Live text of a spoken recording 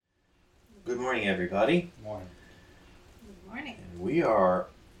Good morning, everybody. Good morning. Good morning. And we are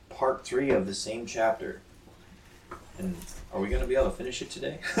part 3 of the same chapter. And are we going to be able to finish it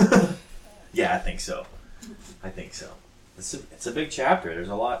today? Yeah, I think so. It's a big chapter. There's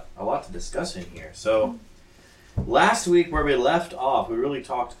a lot to discuss in here. So last week where we left off, we really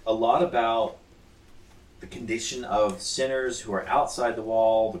talked a lot about the condition of sinners who are outside the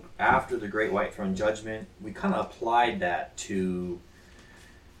wall after the great white throne judgment. We kind of applied that to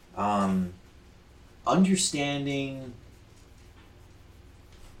understanding,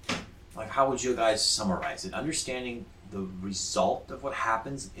 like, how would you guys summarize it? Understanding the result of what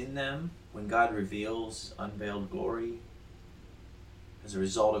happens in them when God reveals unveiled glory as a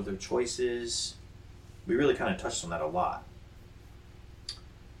result of their choices. We really kind of touched on that a lot.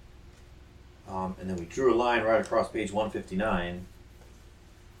 And then we drew a line right across page 159.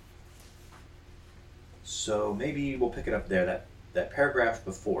 So maybe we'll pick it up there, that paragraph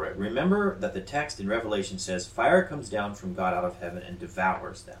before it. Remember that the text in Revelation says, "Fire comes down from God out of heaven and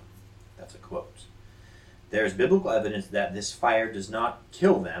devours them." That's a quote. There is biblical evidence that this fire does not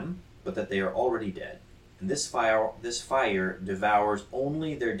kill them, but that they are already dead. And this fire devours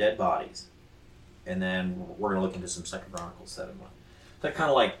only their dead bodies. And then we're going to look into some 2 Chronicles 7:1. That kind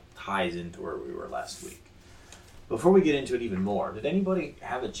of like ties into where we were last week. Before we get into it even more, did anybody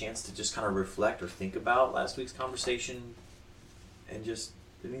have a chance to just kind of reflect or think about last week's conversation? And just,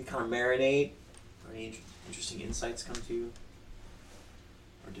 did any kind of marinate? Or any interesting insights come to you?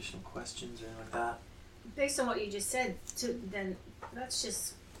 Or additional questions or anything like that? Based on what you just said, then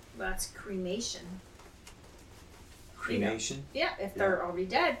that's cremation. Cremation? You know? Yeah, if they're already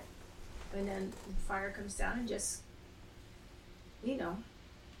dead. And then the fire comes down and just,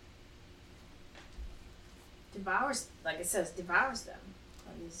 devours, like it says, devours them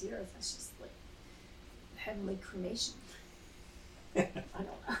on the earth. That's just like heavenly cremation. I don't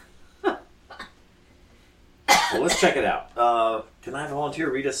know. Well, let's check it out. Can I have a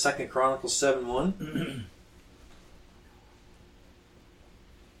volunteer read us 2 Chronicles 7:1?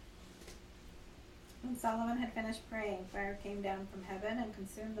 When Solomon had finished praying, fire came down from heaven and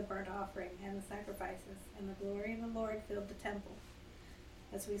consumed the burnt offering and the sacrifices, and the glory of the Lord filled the temple.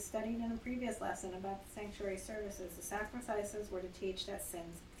 As we studied in a previous lesson about the sanctuary services, the sacrifices were to teach that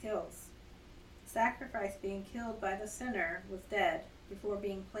sin kills. The sacrifice being killed by the sinner was dead before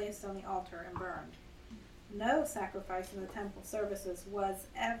being placed on the altar and burned. No sacrifice in the temple services was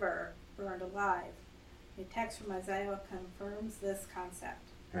ever burned alive. A text from Isaiah confirms this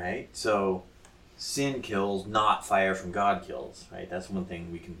concept. Right? So, sin kills, not fire from God kills. Right? That's one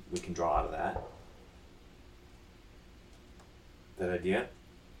thing we can draw out of that. That idea?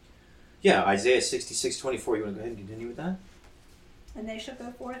 Yeah, Isaiah 66:24. You want to go ahead and continue with that? And they shall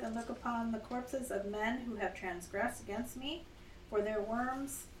go forth and look upon the corpses of men who have transgressed against me, for their worm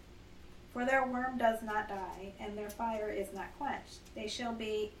does not die, and their fire is not quenched. They shall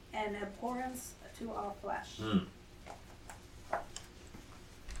be an abhorrence to all flesh.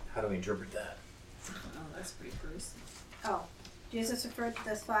 How do we interpret that? Oh, that's pretty gruesome. Oh, Jesus referred to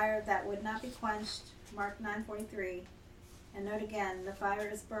this fire that would not be quenched, Mark 9:43. And note again, the fire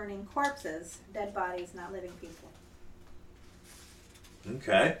is burning corpses, dead bodies, not living people.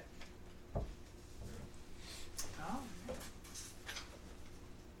 Okay. Oh.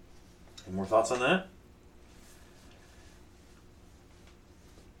 Any more thoughts on that?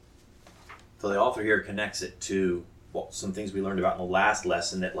 So the author here connects it to some things we learned about in the last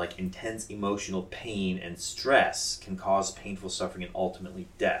lesson, that like intense emotional pain and stress can cause painful suffering and ultimately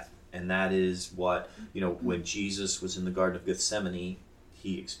death. And that is what, when Jesus was in the Garden of Gethsemane,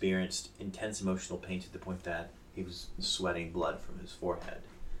 he experienced intense emotional pain to the point that he was sweating blood from his forehead.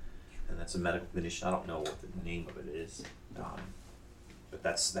 And that's a medical condition. I don't know what the name of it is. But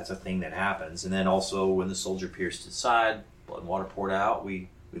that's a thing that happens. And then also when the soldier pierced his side, blood and water poured out, we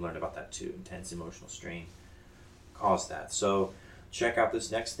learned about that too. Intense emotional strain caused that. So check out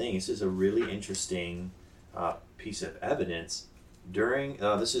this next thing. This is a really interesting piece of evidence.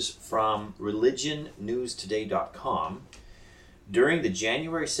 This is from religionnewstoday.com. During the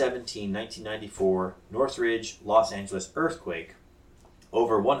January 17, 1994 Northridge, Los Angeles earthquake,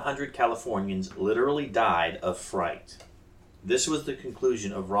 over 100 Californians literally died of fright. This was the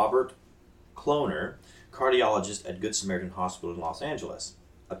conclusion of Robert Kloner, cardiologist at Good Samaritan Hospital in Los Angeles.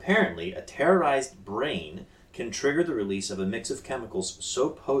 Apparently, a terrorized brain can trigger the release of a mix of chemicals so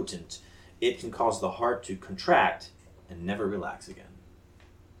potent it can cause the heart to contract and never relax again.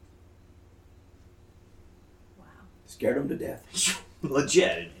 Wow. Scared them to death.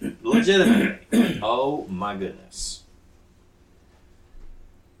 Legitimately. Oh my goodness.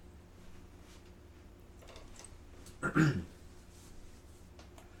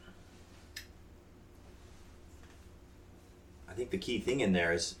 I think the key thing in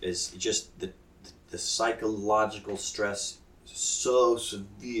there is just the psychological stress is so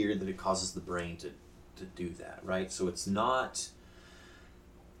severe that it causes the brain to do that, right? So it's not.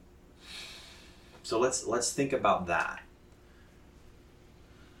 So let's think about that.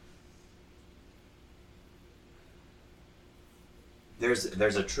 There's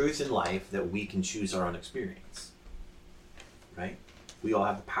a truth in life that we can choose our own experience, right? We all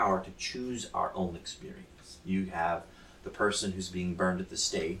have the power to choose our own experience. You have the person who's being burned at the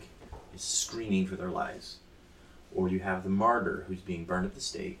stake is screaming for their lives, or you have the martyr who's being burned at the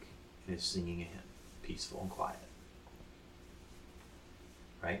stake and is singing a hymn, peaceful and quiet,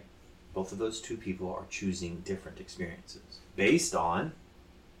 right? Both of those two people are choosing different experiences based on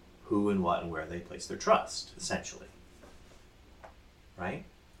who and what and where they place their trust, essentially. Right?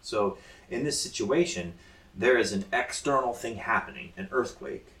 So in this situation, there is an external thing happening, an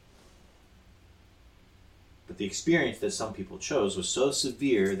earthquake. But the experience that some people chose was so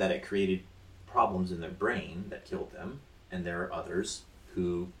severe that it created problems in their brain that killed them, and there are others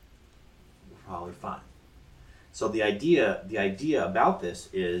who were probably fine. So the idea about this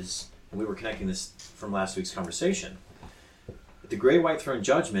is, and we were connecting this from last week's conversation, at the Great White Throne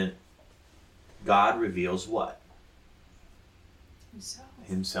Judgment, God reveals what?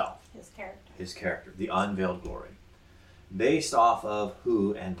 Himself. His character. The unveiled glory. Based off of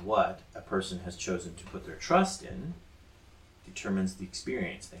who and what a person has chosen to put their trust in determines the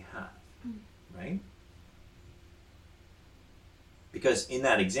experience they have. Right? Because in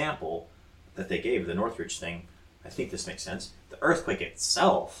that example that they gave, the Northridge thing, I think this makes sense. The earthquake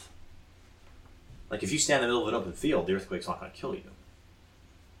itself, like if you stand in the middle of an open field, the earthquake's not going to kill you.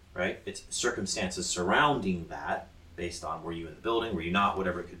 Right? It's circumstances surrounding that, based on were you in the building, were you not,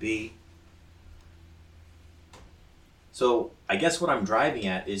 whatever it could be. So I guess what I'm driving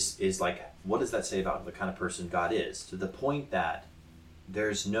at is like, what does that say about the kind of person God is? To the point that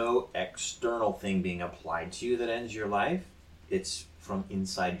there's no external thing being applied to you that ends your life. It's from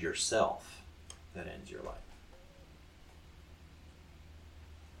inside yourself that ends your life.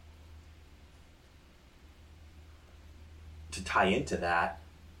 To tie into that,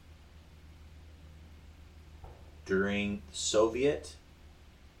 during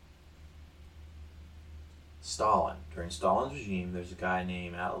during Stalin's regime, there's a guy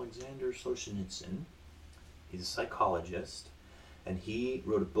named Alexander Solzhenitsyn. He's a psychologist, and he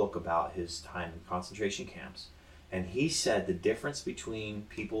wrote a book about his time in concentration camps. And he said the difference between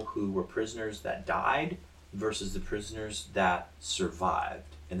people who were prisoners that died versus the prisoners that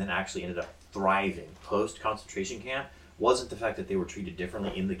survived and then actually ended up thriving post-concentration camp wasn't the fact that they were treated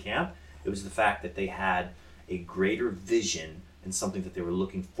differently in the camp. It was the fact that they had a greater vision and something that they were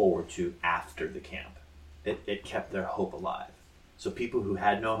looking forward to after the camp. It kept their hope alive. So people who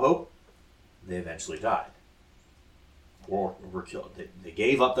had no hope, they eventually died or were killed. They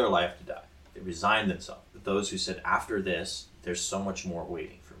gave up their life to die. They resigned themselves. But those who said, after this, there's so much more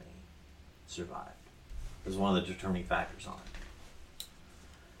waiting for me, survived. It was one of the determining factors on it.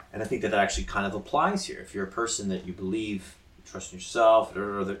 And I think that actually kind of applies here. If you're a person that you believe, trust in yourself,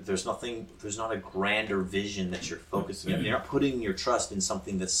 there's not a grander vision that you're focusing on. You're not putting your trust in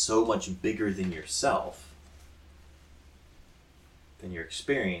something that's so much bigger than yourself, then your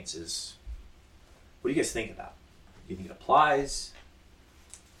experience is, what do you guys think about? Do you think it applies?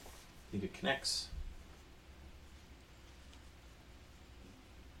 Do you think it connects?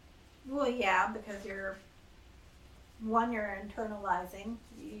 Well, yeah, because you're internalizing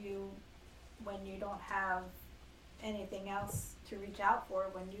when you don't have anything else to reach out for,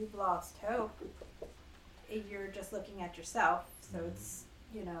 when you've lost hope, you're just looking at yourself. So it's,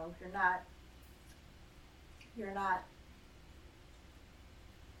 you're not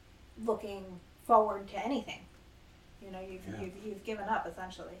looking forward to anything. You've given up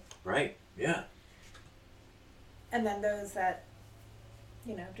essentially. Right. Yeah. And then those that,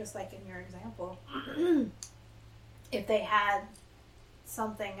 just like in your example, if they had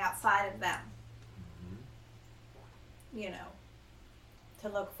something outside of them, to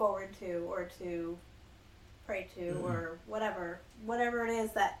look forward to or to pray to or whatever it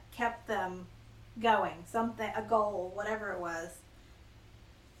is that kept them going, something, a goal, whatever it was,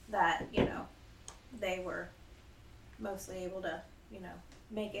 that, they were mostly able to,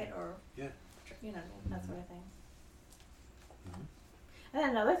 make it or, that sort of thing. And then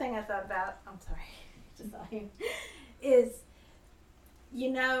another thing I thought about, I'm sorry, just thought you, is,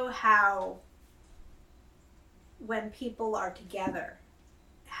 how when people are together,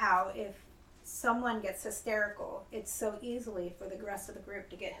 how if someone gets hysterical, it's so easily for the rest of the group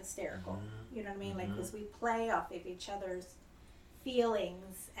to get hysterical. You know what I mean? Like, because we play off of each other's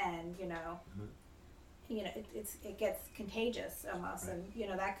feelings and, it gets contagious almost, Right.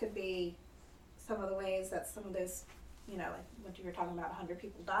 and that could be some of the ways that some of this, like what you were talking about, 100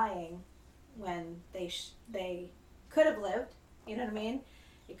 people dying when they could have lived. You know what I mean?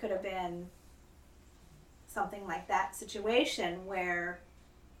 It could have been something like that situation where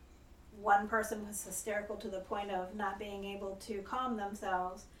one person was hysterical to the point of not being able to calm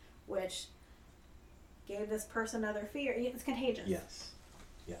themselves, which gave this person other fear. It's contagious. Yes.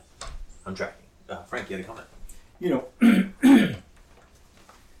 I'm tracking. Frank, you had a comment?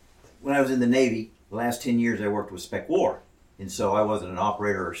 When I was in the Navy, the last 10 years I worked with Spec War. And so I wasn't an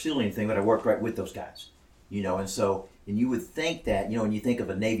operator or SEAL or anything, but I worked right with those guys. And you would think that, when you think of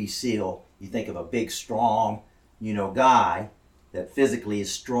a Navy SEAL, you think of a big, strong, guy that physically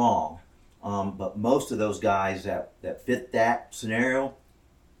is strong. But most of those guys that fit that scenario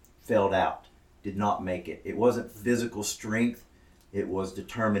failed out, did not make it. It wasn't physical strength, it was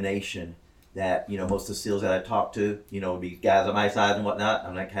determination that, most of the SEALs that I talked to, would be guys of my size and whatnot.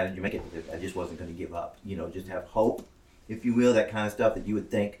 I'm like, how did you make it? I just wasn't going to give up. Just have hope, if you will, that kind of stuff that you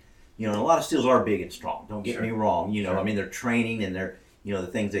would think. And a lot of SEALs are big and strong. Don't get me wrong. Sure. I mean, they're training and they're, the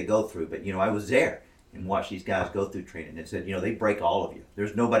things they go through. But, I was there and watched these guys go through training and said, they break all of you.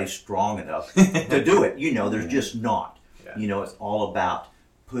 There's nobody strong enough to do it. There's just not. Yeah. It's all about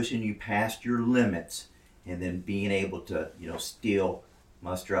pushing you past your limits and then being able to, still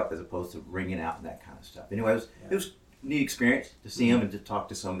muster up as opposed to ringing out and that kind of stuff. Anyway, it was a neat experience to see them and to talk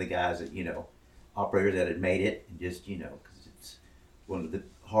to some of the guys that, operators that had made it, and just, because it's one of the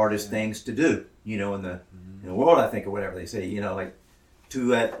hardest things to do, in the world, I think, or whatever they say, like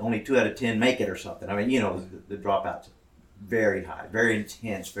only 2 out of 10 make it or something. I mean, the dropouts very high, very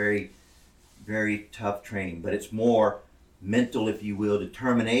intense, very, very tough training, but it's more mental, if you will,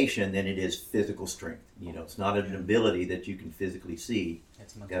 determination than it is physical strength. It's not an ability that you can physically see.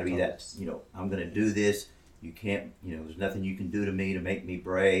 It's got to be that, I'm going to do this. You can't, there's nothing you can do to me to make me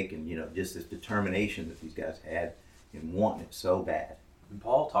break, and, just this determination that these guys had and wanting it so bad. And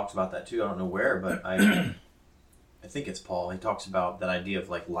Paul talks about that too. I don't know where, but I think it's Paul. He talks about that idea of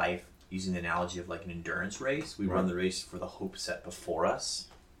like life, using the analogy of like an endurance race. We run the race for the hope set before us.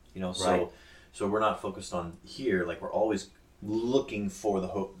 So we're not focused on here. Like we're always looking for the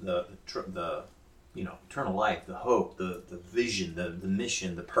hope, the eternal life, the hope, the vision, the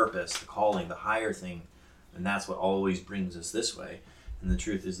mission, the purpose, the calling, the higher thing. And that's what always brings us this way. And the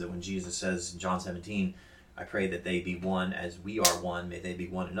truth is that when Jesus says in John 17, I pray that they be one as we are one, may they be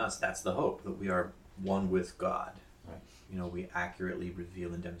one in us. That's the hope, that we are one with God. Right. We accurately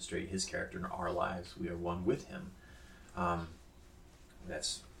reveal and demonstrate his character in our lives. We are one with him.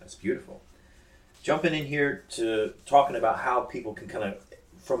 That's beautiful. Jumping in here to talking about how people can kind of,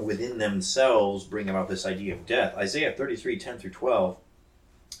 from within themselves, bring about this idea of death. Isaiah 33, 10 through 12.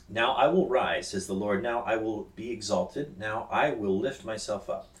 Now I will rise, says the Lord. Now I will be exalted. Now I will lift myself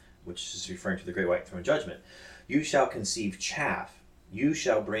up, which is referring to the great white throne judgment. You shall conceive chaff. You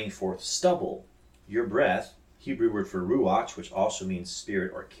shall bring forth stubble. Your breath, Hebrew word for ruach, which also means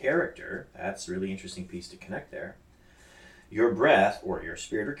spirit or character. That's a really interesting piece to connect there. Your breath, or your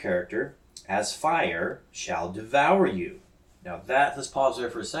spirit or character, as fire shall devour you. Now let's pause there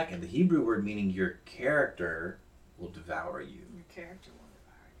for a second. The Hebrew word meaning your character will devour you. Your character will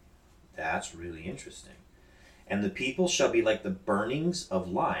devour you. That's really interesting. And the people shall be like the burnings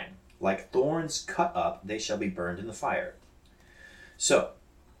of lime. Like thorns cut up, they shall be burned in the fire. So,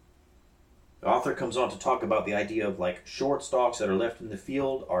 the author comes on to talk about the idea of like short stalks that are left in the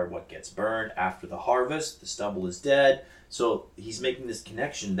field are what gets burned after the harvest. The stubble is dead. So he's making this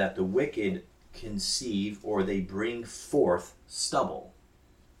connection that the wicked conceive, or they bring forth, stubble.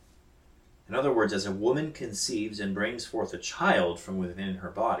 In other words, as a woman conceives and brings forth a child from within her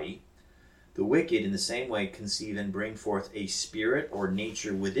body, the wicked in the same way conceive and bring forth a spirit or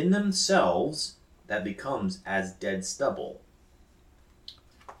nature within themselves that becomes as dead stubble.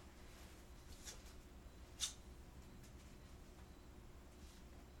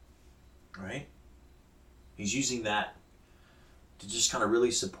 Right? He's using that to just kind of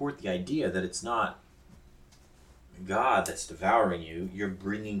really support the idea that it's not God that's devouring you. You're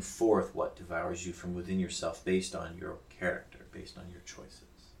bringing forth what devours you from within yourself based on your character, based on your choices.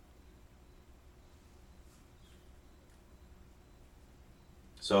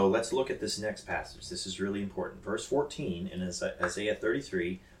 So let's look at this next passage. This is really important. Verse 14 in Isaiah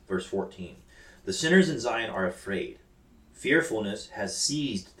 33, verse 14. The sinners in Zion are afraid. Fearfulness has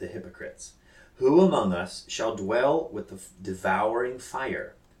seized the hypocrites. Who among us shall dwell with the devouring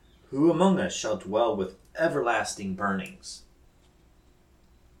fire? Who among us shall dwell with everlasting burnings?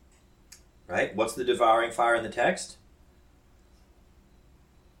 Right? What's the devouring fire in the text?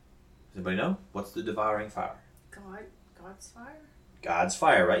 Does anybody know? What's the devouring fire? God's fire. God's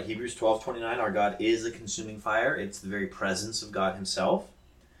fire, right? Hebrews 12:29, our God is a consuming fire. It's the very presence of God himself.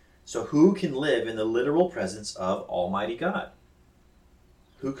 So who can live in the literal presence of Almighty God?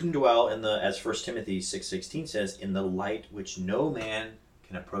 Who can dwell in the, as 1 Timothy 6:16 says, in the light which no man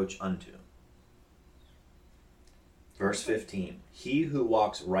can approach unto? Verse 15, he who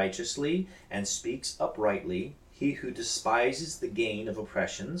walks righteously and speaks uprightly, he who despises the gain of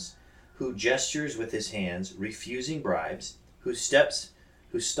oppressions, who gestures with his hands, refusing bribes, who stops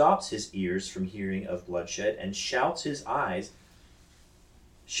his ears from hearing of bloodshed, and shuts his eyes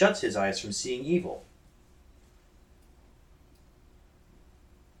from seeing evil.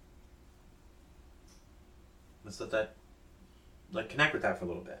 Let's connect with that for a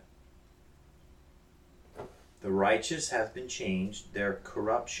little bit. The righteous have been changed, their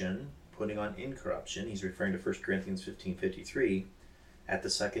corruption putting on incorruption. He's referring to 1 Corinthians 15:53. At the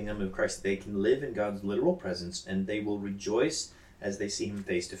second coming of Christ, they can live in God's literal presence, and they will rejoice as they see him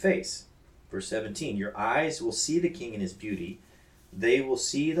face to face. Verse 17, your eyes will see the king in his beauty. They will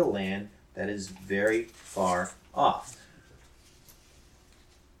see the land that is very far off.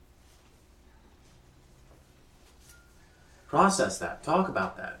 Process that. Talk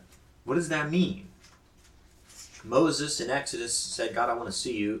about that. What does that mean? Moses in Exodus said, God, I want to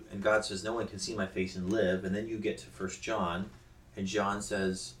see you. And God says, no one can see my face and live. And then you get to 1 John, and John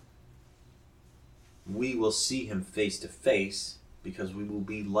says, we will see him face to face because we will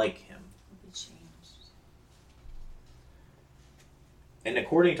be like him. Will be changed. And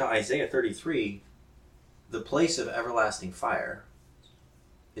according to Isaiah 33, the place of everlasting fire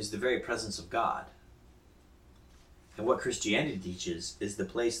is the very presence of God. And what Christianity teaches is the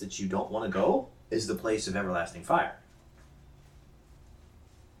place that you don't want to go is the place of everlasting fire.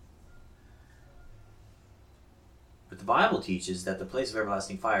 But the Bible teaches that the place of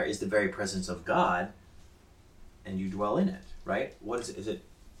everlasting fire is the very presence of God, and you dwell in it, right? What is it? Is it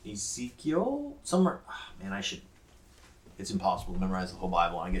Ezekiel? Somewhere, it's impossible to memorize the whole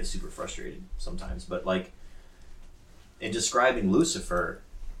Bible, and I get super frustrated sometimes. But like, in describing Lucifer,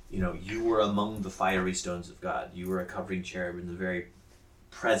 you were among the fiery stones of God. You were a covering cherub in the very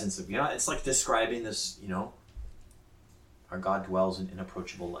presence of, it's like describing this, our God dwells in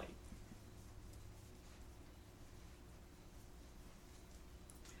inapproachable light.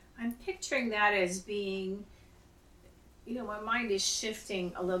 I'm picturing that as being, my mind is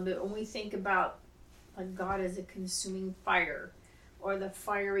shifting a little bit when we think about like God as a consuming fire or the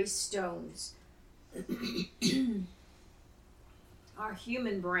fiery stones. Our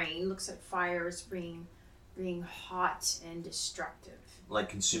human brain looks at fire as being hot and destructive. Like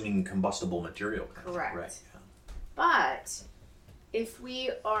consuming combustible material. Correct. Right. Yeah. But if we've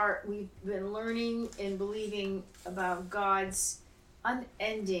been learning and believing about God's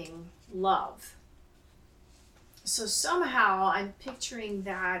unending love. So somehow I'm picturing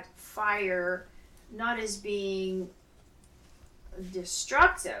that fire not as being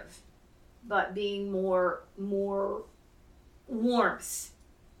destructive, but being more warmth,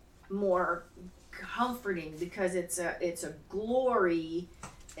 more comforting, because it's a glory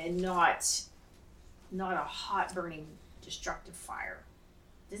and not a hot burning destructive fire.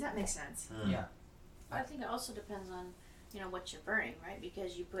 Does that make sense? Yeah. I think it also depends on what you're burning, right?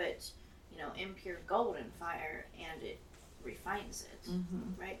 Because you put impure gold in fire and it refines it,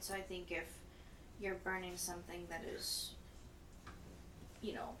 right? So I think if you're burning something that is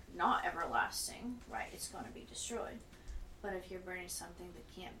not everlasting, right, it's going to be destroyed. But if you're burning something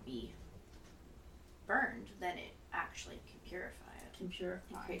that can't be burned, then it actually can purify it. Can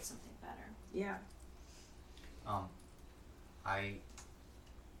purify. And create something better. Yeah. I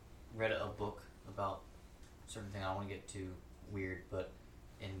read a book about certain thing. I don't want to get too weird, but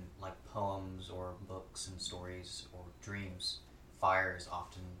in like poems or books and stories or dreams, fire is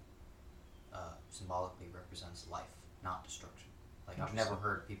often symbolically represents life, not destruction. Like I've never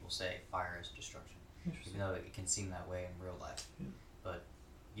heard people say fire is destruction, even though it can seem that way in real life. Yeah. But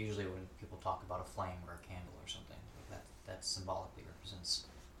usually when people talk about a flame or a candle or something, like that symbolically represents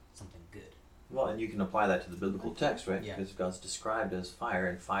something good. Well, and you can apply that to the biblical text, right? Yeah. Because God's described as fire,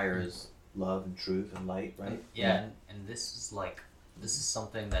 and fire is love and truth and light, right? Yeah, and this is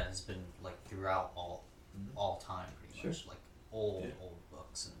something that has been like throughout all time, pretty much, like old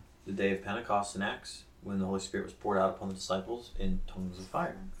books. And The day of Pentecost in Acts, when the Holy Spirit was poured out upon the disciples in tongues of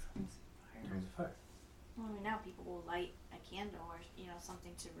fire. Tongues of fire. Well, now people will light a candle or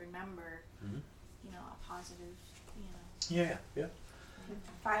something to remember, a positive, Yeah.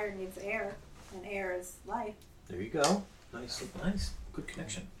 Fire needs air, and air is life. There you go. Nice. Good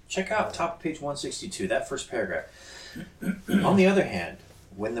connection. Check out top of page 162, that first paragraph. On the other hand,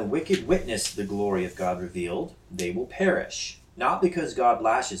 When the wicked witness the glory of God revealed, they will perish. Not because God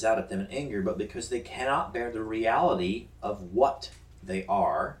lashes out at them in anger, but because they cannot bear the reality of what they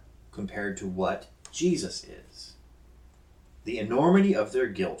are compared to what Jesus is. The enormity of their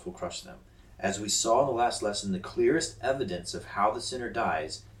guilt will crush them. As we saw in the last lesson, the clearest evidence of how the sinner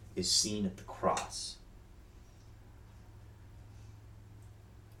dies is seen at the cross.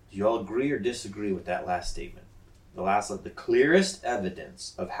 Do you all agree or disagree with that last statement? The clearest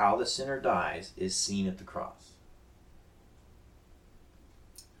evidence of how the sinner dies is seen at the cross.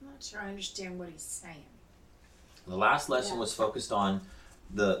 I'm not sure I understand what he's saying. The last lesson Yeah. was focused on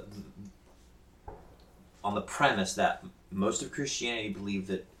the premise that most of Christianity believed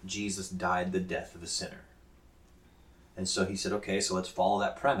that Jesus died the death of a sinner. And so he said, okay, so let's follow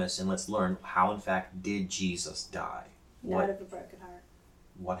that premise and let's learn how, in fact, did Jesus die? Died of a broken heart.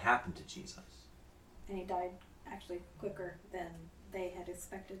 What happened to Jesus? And he died actually quicker than they had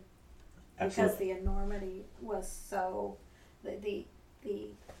expected. Absolutely. Because the enormity was so, the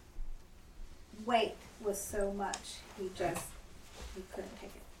weight was so much, he couldn't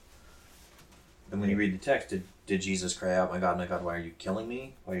take it. And when you read the text, did Jesus cry out, my God, why are you killing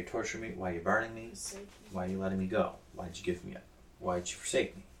me? Why are you torturing me? Why are you burning me? Why are you letting me go? Why did you give me up? Why did you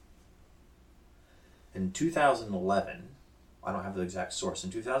forsake me? In 2011, I don't have the exact source.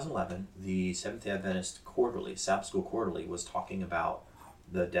 In 2011, the Seventh-day Adventist Quarterly, Sabbath School Quarterly, was talking about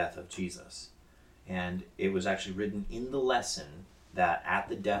the death of Jesus. And it was actually written in the lesson that at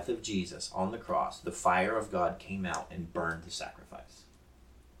the death of Jesus on the cross, the fire of God came out and burned the sacrifice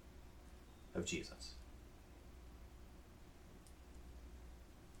of Jesus.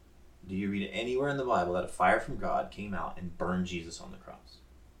 Do you read anywhere in the Bible that a fire from God came out and burned Jesus on the cross?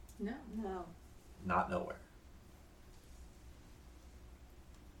 No. No. Not nowhere.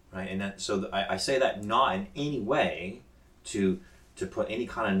 Right, and that, so I say that not in any way to put any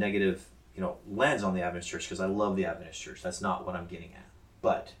kind of negative, lens on the Adventist Church, because I love the Adventist Church. That's not what I'm getting at.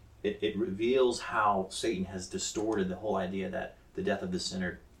 But it reveals how Satan has distorted the whole idea that the death of the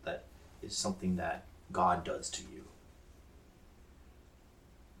sinner that is something that God does to you,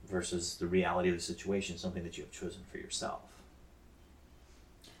 versus the reality of the situation, something that you have chosen for yourself.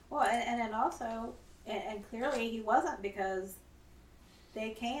 Well, and then also, and clearly he wasn't, because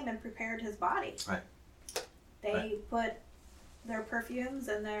they came and prepared his body. Right. They put their perfumes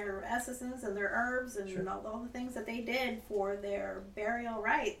and their essences and their herbs and Sure. all the things that they did for their burial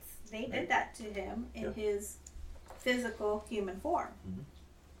rites. They did that to him in Yeah. his physical human form.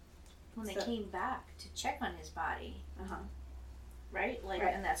 When they So- came back to check on his body, right? Like,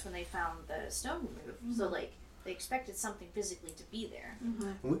 Right. and that's when they found the stone removed. So, like, they expected something physically to be there.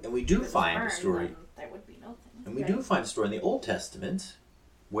 And we do If it was find a burned, story. then there would be nothing. And we do find a story in the Old Testament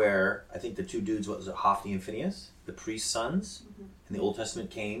where I think the two dudes, what was it, Hophni and Phinehas, the priest's sons, in the Old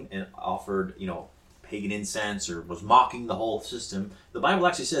Testament came and offered, pagan incense or was mocking the whole system. The Bible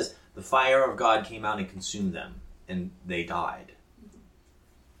actually says the fire of God came out and consumed them and they died.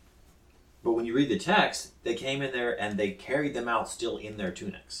 But when you read the text, they came in there and they carried them out still in their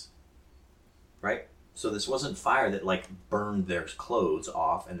tunics. Right? So this wasn't fire that burned their clothes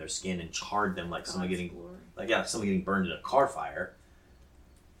off and their skin and charred them like someone getting burned in a car fire.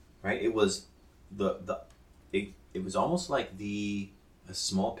 Right? It was it was almost like a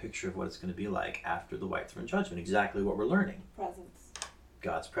small picture of what it's going to be like after the white throne judgment. Exactly what we're learning. Presence.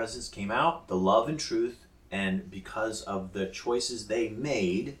 God's presence came out, the love and truth, and because of the choices they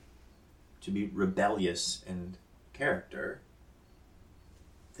made to be rebellious in character,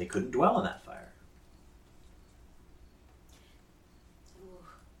 they couldn't dwell in that fire. Ooh,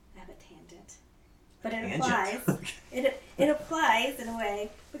 I have a tangent. But it Tangent. applies. It applies in a way,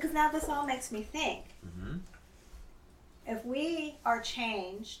 because now this all makes me think. Mm-hmm. If we are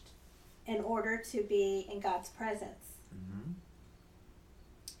changed in order to be in God's presence, Mm-hmm.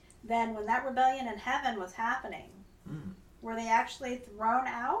 then when that rebellion in heaven was happening, were they actually thrown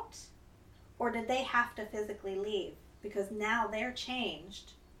out? Or did they have to physically leave? Because now they're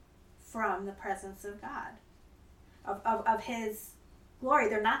changed from the presence of God, of His glory.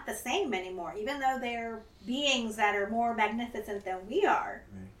 They're not the same anymore, even though they're beings that are more magnificent than we are.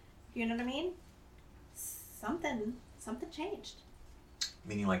 Right. You know what I mean? Something changed.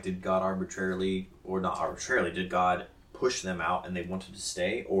 Meaning, did God arbitrarily, or not arbitrarily, did God push them out and they wanted to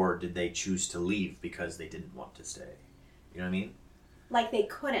stay, or did they choose to leave because they didn't want to stay? You know what I mean? Like they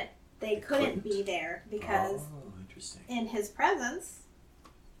couldn't couldn't? be there because interesting. in His presence,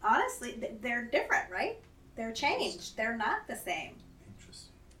 honestly, they're different, right? They're changed. They're not the same.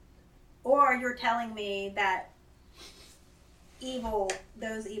 Interesting. Or you're telling me that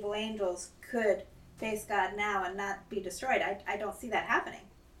those evil angels could face God now and not be destroyed. I don't see that happening.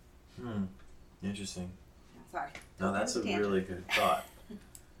 Interesting. Sorry. No, that's a Tangent. really good thought.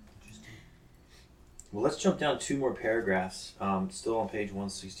 Well, let's jump down 2 more paragraphs. Still on page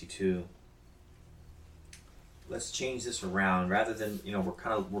 162. Let's change this around. Rather than,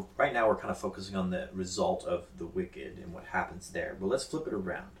 right now we're kind of focusing on the result of the wicked and what happens there. But let's flip it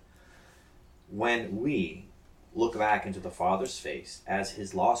around. When we look back into the Father's face as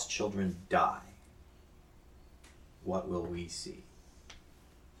his lost children die, what will we see?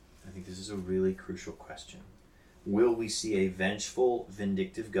 I think this is a really crucial question. Will we see a vengeful,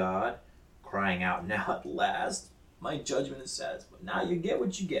 vindictive God crying out, now at last, my judgment is satisfied, but now you get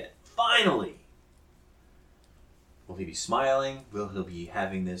what you get. Finally! Will he be smiling? Will he be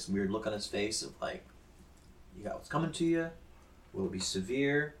having this weird look on his face of like, you got what's coming to you? Will it be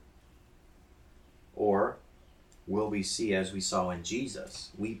severe? Or will we see, as we saw in Jesus,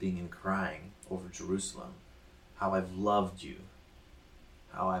 weeping and crying over Jerusalem, how I've loved you,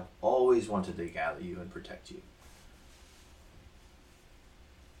 how I've always wanted to gather you and protect you?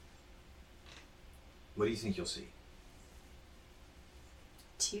 What do you think you'll see?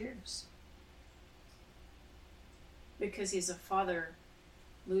 Tears. Because he's a father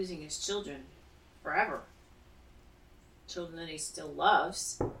losing his children forever. Children that he still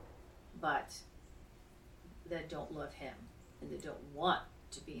loves, but that don't love him and that don't want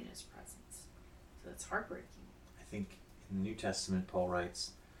to be in his presence. So it's heartbreaking. I think in the New Testament, Paul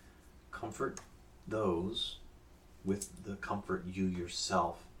writes, comfort those with the comfort you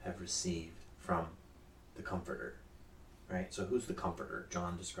yourself have received from the Comforter. Right? So who's the Comforter?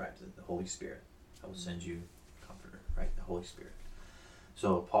 John describes it, the Holy Spirit. I will send you Comforter, right? The Holy Spirit.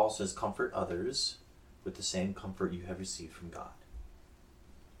 So Paul says, comfort others with the same comfort you have received from God.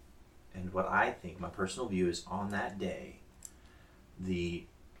 And what I think, my personal view, is on that day, the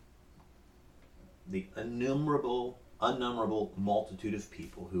innumerable multitude of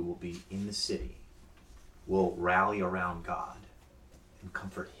people who will be in the city will rally around God and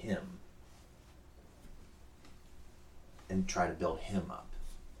comfort him and try to build him up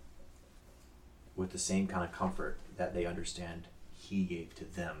with the same kind of comfort that they understand he gave to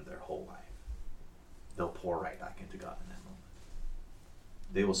them their whole life. They'll pour right back into God in that moment.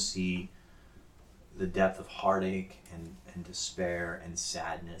 They will see the depth of heartache and despair and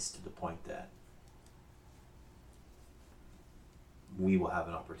sadness to the point that we will have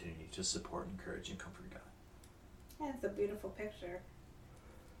an opportunity to support, encourage, and comfort God. Yeah, it's a beautiful picture.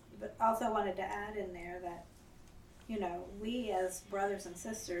 But also wanted to add in there that, we as brothers and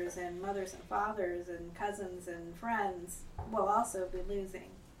sisters and mothers and fathers and cousins and friends will also be losing.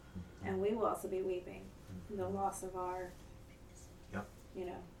 And we will also be weeping the loss of our,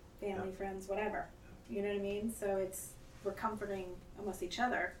 family, friends, whatever. You know what I mean? So we're comforting almost each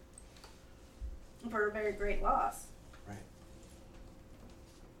other for a very great loss. Right.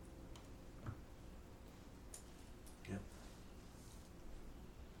 Yep.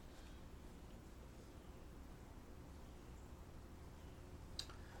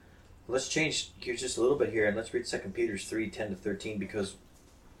 Let's change gears just a little bit here and let's read 2 Peter 3:10-13, because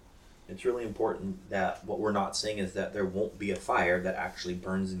it's really important that what we're not saying is that there won't be a fire that actually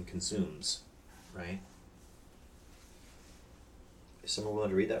burns and consumes, right? Is someone willing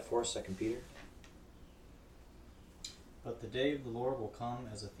to read that for us, 2 Peter? But the day of the Lord will come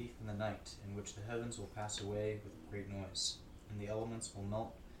as a thief in the night, in which the heavens will pass away with great noise, and the elements will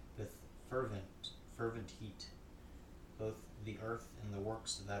melt with fervent heat. Both the earth and the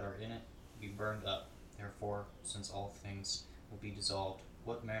works that are in it will be burned up. Therefore, since all things will be dissolved,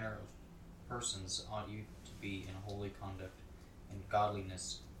 what manner of persons ought you to be in holy conduct and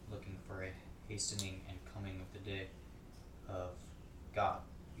godliness, looking for a hastening and coming of the day of God,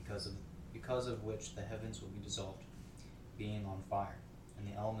 because of which the heavens will be dissolved, being on fire, and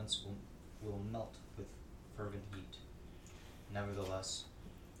the elements will melt with fervent heat. Nevertheless,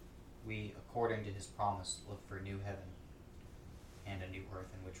 we, according to his promise, look for a new heaven and a new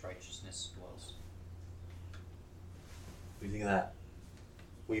earth in which righteousness dwells. What do you think of that?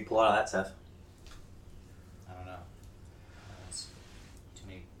 What do you pull out of that, Seth? I don't know. That's too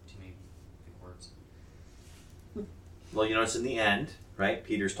many big words. Well, it's in the end, right?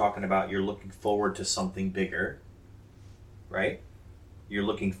 Peter's talking about you're looking forward to something bigger, right? You're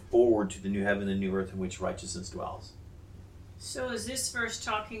looking forward to the new heaven and new earth in which righteousness dwells. So is this verse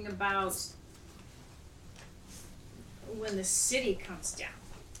talking about when the city comes down?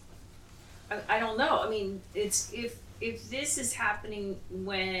 I don't know. I mean, it's if this is happening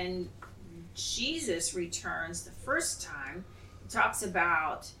when Jesus returns the first time, it talks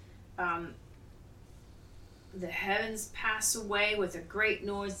about The heavens pass away with a great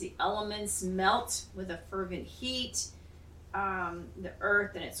noise. The elements melt with a fervent heat. The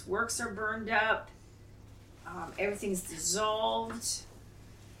earth and its works are burned up. Everything's dissolved.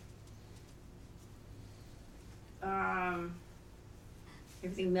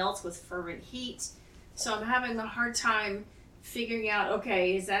 Everything melts with fervent heat. So I'm having a hard time figuring out,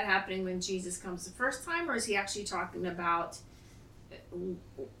 okay, is that happening when Jesus comes the first time, or is he actually talking about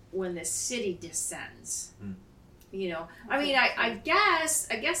when the city descends? You know, I mean, I guess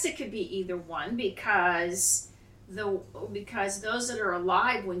it could be either one, because those that are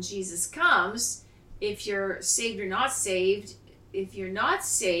alive when Jesus comes, if you're saved or not saved, if you're not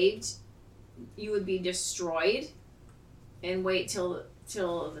saved, you would be destroyed and wait till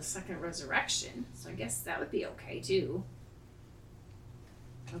the second resurrection. So I guess that would be okay too.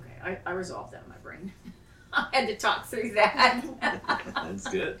 Okay, I resolved that in my brain. I had to talk through that. That's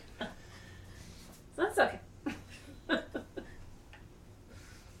good. So that's okay.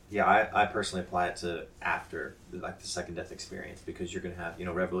 Yeah, I personally apply it to after, like, the second death experience, because you're going to have,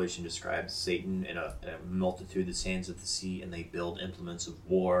 Revelation describes Satan and a multitude that stands at the sea, and they build implements of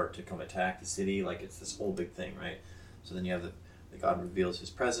war to come attack the city. Like, it's this whole big thing, right? So then you have the God reveals his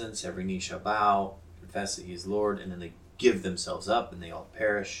presence, every knee shall bow, confess that he is Lord, and then they give themselves up, and they all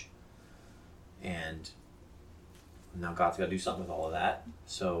perish. And now God's got to do something with all of that.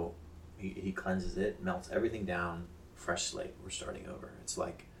 So he cleanses it, melts everything down, fresh slate. We're starting over. It's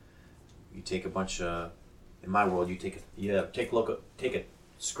like you take a bunch of, in my world, you take a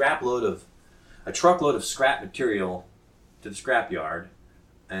truckload of scrap material to the scrap yard,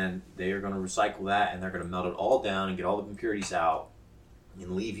 and they are going to recycle that, and they're going to melt it all down and get all the impurities out,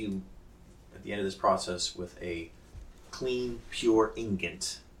 and leave you at the end of this process with a clean, pure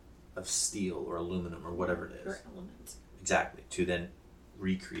ingot of steel or aluminum or whatever it is. Or element. Exactly, to then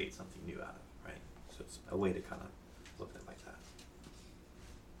recreate something new out of it, right? So it's a way to kind of look at it like that.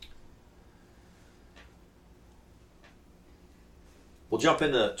 We'll jump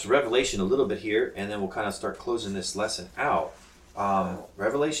into Revelation a little bit here, and then we'll kind of start closing this lesson out.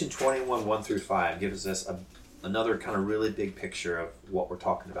 Revelation 21, 1 through 5 gives us another kind of really big picture of what we're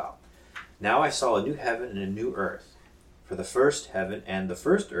talking about. Now I saw a new heaven and a new earth. For the first heaven and the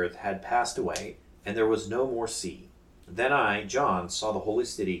first earth had passed away, and there was no more sea. Then I, John, saw the holy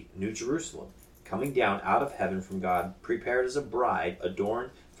city, New Jerusalem, coming down out of heaven from God, prepared as a bride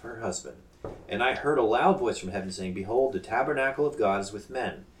adorned for her husband. And I heard a loud voice from heaven saying, Behold, the tabernacle of God is with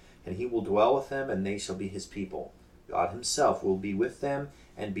men, and he will dwell with them, and they shall be his people. God himself will be with them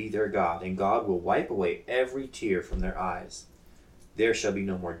and be their God, and God will wipe away every tear from their eyes. There shall be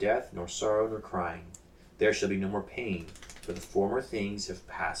no more death, nor sorrow, nor crying. There shall be no more pain, for the former things have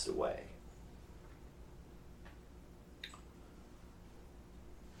passed away.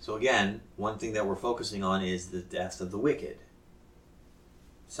 So again, one thing that we're focusing on is the death of the wicked.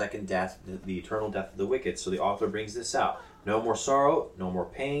 Second death, the eternal death of the wicked. So the author brings this out. No more sorrow, no more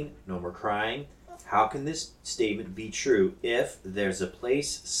pain, no more crying. How can this statement be true if there's a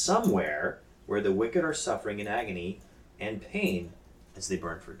place somewhere where the wicked are suffering in agony and pain as they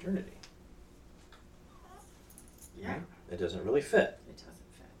burn for eternity? Yeah. Right? It doesn't really fit. It doesn't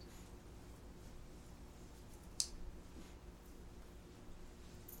fit.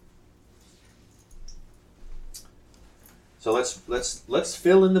 So let's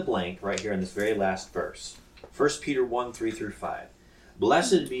fill in the blank right here in this very last verse. 1 Peter 1, 3 through 5.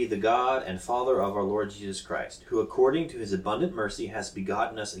 Blessed be the God and Father of our Lord Jesus Christ, who according to his abundant mercy has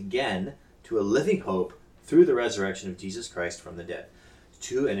begotten us again to a living hope through the resurrection of Jesus Christ from the dead,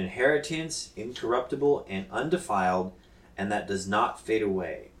 to an inheritance incorruptible and undefiled, and that does not fade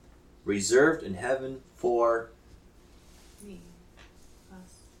away, reserved in heaven for Me.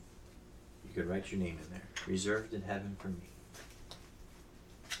 Us. You could write your name in there. Reserved in heaven for me.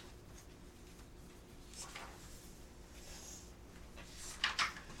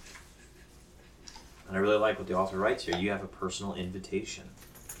 And I really like what the author writes here. You have a personal invitation.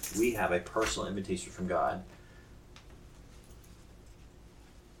 We have a personal invitation from God.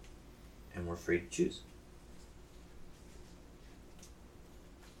 And we're free to choose.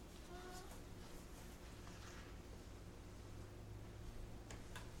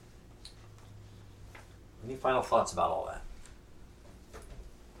 Any final thoughts about all that?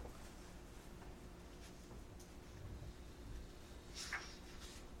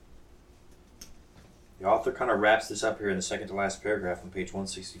 The author kind of wraps this up here in the second to last paragraph on page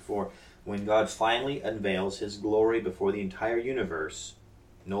 164. When God finally unveils his glory before the entire universe,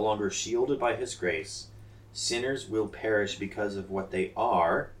 no longer shielded by his grace, sinners will perish because of what they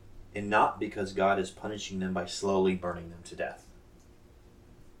are, and not because God is punishing them by slowly burning them to death.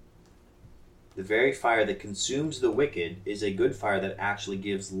 The very fire that consumes the wicked is a good fire that actually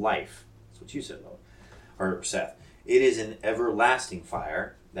gives life. That's what you said, Lola. Or Seth. It is an everlasting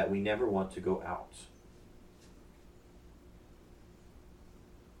fire that we never want to go out.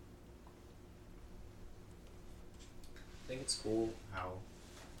 I think it's cool how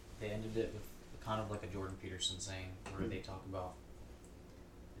they ended it with kind of like a Jordan Peterson saying, where they talk about,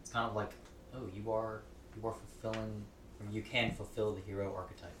 it's kind of like, oh, you are fulfilling, you can fulfill the hero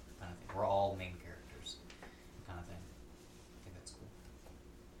archetype kind of thing. We're all main characters kind of thing. I think that's cool.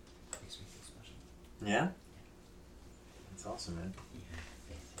 Makes me feel special. Yeah? That's awesome, man.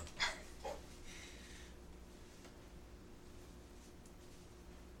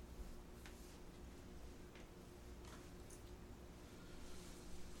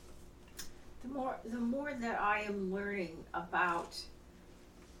 The more that I am learning about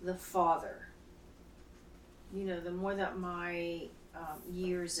the Father, the more that my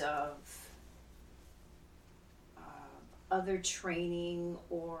years of other training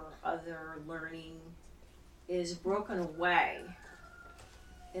or other learning is broken away,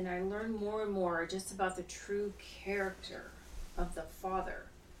 and I learn more and more just about the true character of the Father.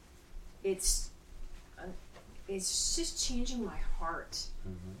 It's just changing my heart.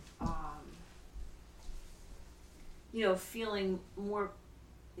 Mm-hmm. Feeling more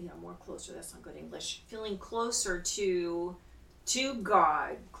closer, that's not good English, feeling closer to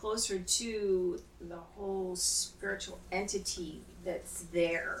God, closer to the whole spiritual entity that's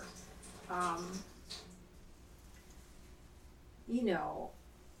there.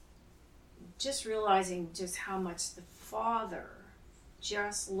 Just realizing just how much the Father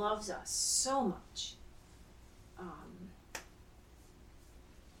just loves us so much.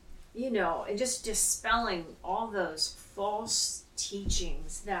 And just dispelling all those false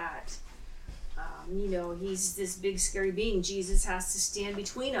teachings that, he's this big scary being. Jesus has to stand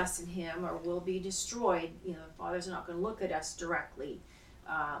between us and him or we'll be destroyed. The Father's not going to look at us directly.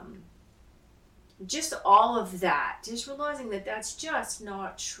 Just all of that, just realizing that that's just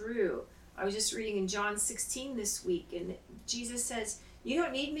not true. I was just reading in John 16 this week, and Jesus says, you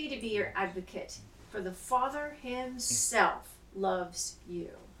don't need me to be your advocate, for the Father himself loves you.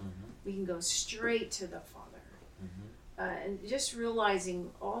 Mm-hmm. We can go straight to the Father. Mm-hmm. And just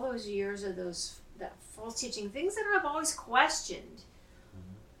realizing all those years of that false teaching, things that I've always questioned,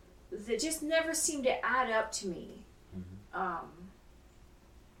 that just never seem to add up to me. Mm-hmm.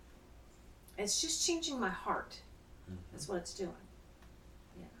 It's just changing my heart. Mm-hmm. That's what it's doing.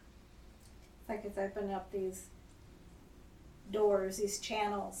 It's like it's opened up these doors, these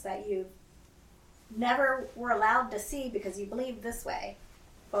channels that you never were allowed to see because you believed this way.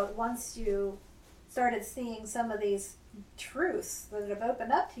 But once you started seeing some of these truths that have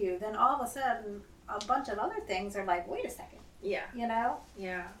opened up to you, then all of a sudden a bunch of other things are like, wait a second. Yeah.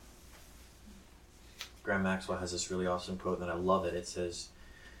 Yeah. Graham Maxwell has this really awesome quote, and I love it. It says,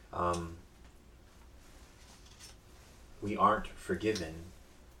 we aren't forgiven.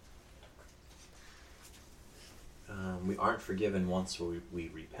 We aren't forgiven once we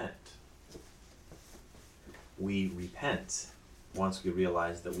repent. We repent once we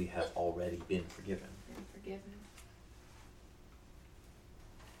realize that we have already been forgiven. Been forgiven.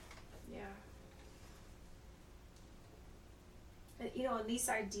 Yeah. And these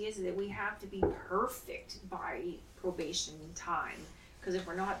ideas that we have to be perfect by probation time. Because if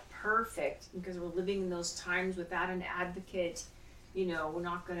we're not perfect, because we're living in those times without an advocate, we're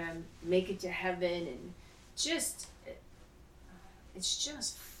not going to make it to heaven. And it's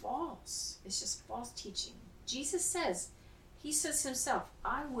just false. It's just false teaching. Jesus says, he says himself,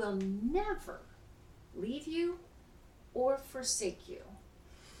 I will never leave you or forsake you.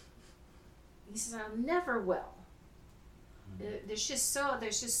 He says, I never will. There's just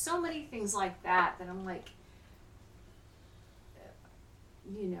so many things like that I'm like,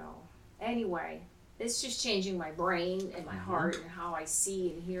 anyway, it's just changing my brain and my heart and how I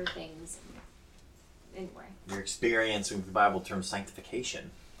see and hear things. Anyway. You're experiencing the Bible term sanctification.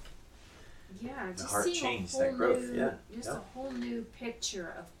 Yeah, The just heart seeing changed, a whole that growth, new, yeah. just Yeah. a whole new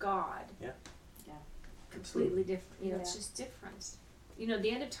picture of God. Yeah. Yeah. Completely different. It's Yeah. just different.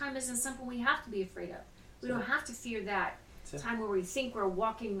 The end of time isn't something we have to be afraid of. We don't have to fear that That's it. time where we think we're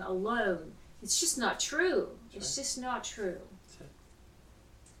walking alone. It's just not true. That's It's right. just not true. That's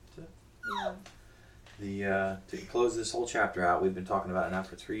it. Yeah. To close this whole chapter out, we've been talking about it now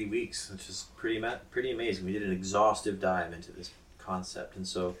for 3 weeks, which is pretty amazing. We did an exhaustive dive into this concept, and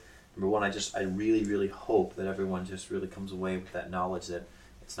so number one, I really, really hope that everyone just really comes away with that knowledge that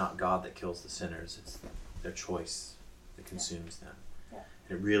it's not God that kills the sinners; it's their choice that consumes them. Yeah.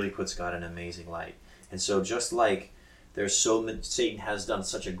 And it really puts God in an amazing light. And so, just like Satan has done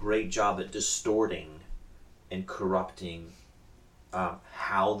such a great job at distorting and corrupting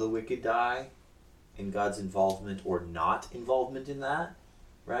how the wicked die and God's involvement or not involvement in that,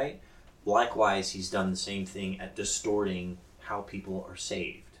 right? Likewise, he's done the same thing at distorting how people are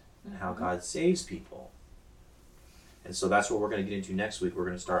saved and how God saves people. And so that's what we're going to get into next week. We're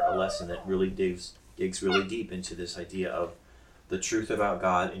going to start a lesson that really digs really deep into this idea of the truth about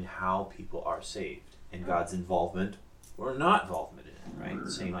God and how people are saved and God's involvement or not involvement in it, right?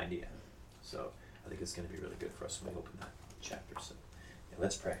 The same idea. So I think it's going to be really good for us when we open that chapter. So yeah,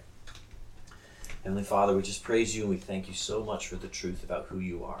 let's pray. Heavenly Father, we just praise you and we thank you so much for the truth about who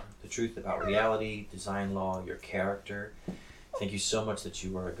you are, the truth about reality, design law, your character. Thank you so much that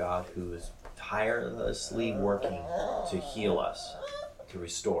you are a God who is tirelessly working to heal us, to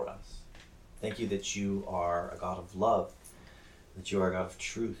restore us. Thank you that you are a God of love, that you are a God of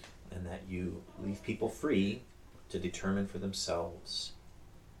truth, and that you leave people free to determine for themselves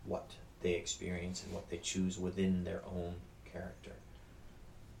what they experience and what they choose within their own character.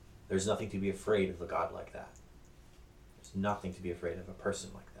 There's nothing to be afraid of a God like that. There's nothing to be afraid of a person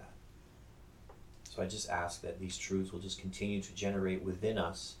like that. So I just ask that these truths will just continue to generate within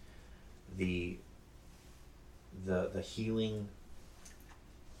us the healing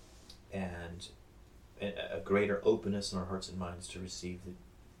and a greater openness in our hearts and minds to receive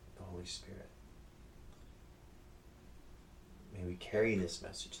the Holy Spirit. May we carry this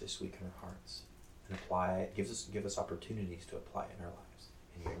message this week in our hearts and apply it. Give us opportunities to apply it in our lives.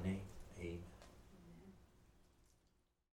 In your name, amen.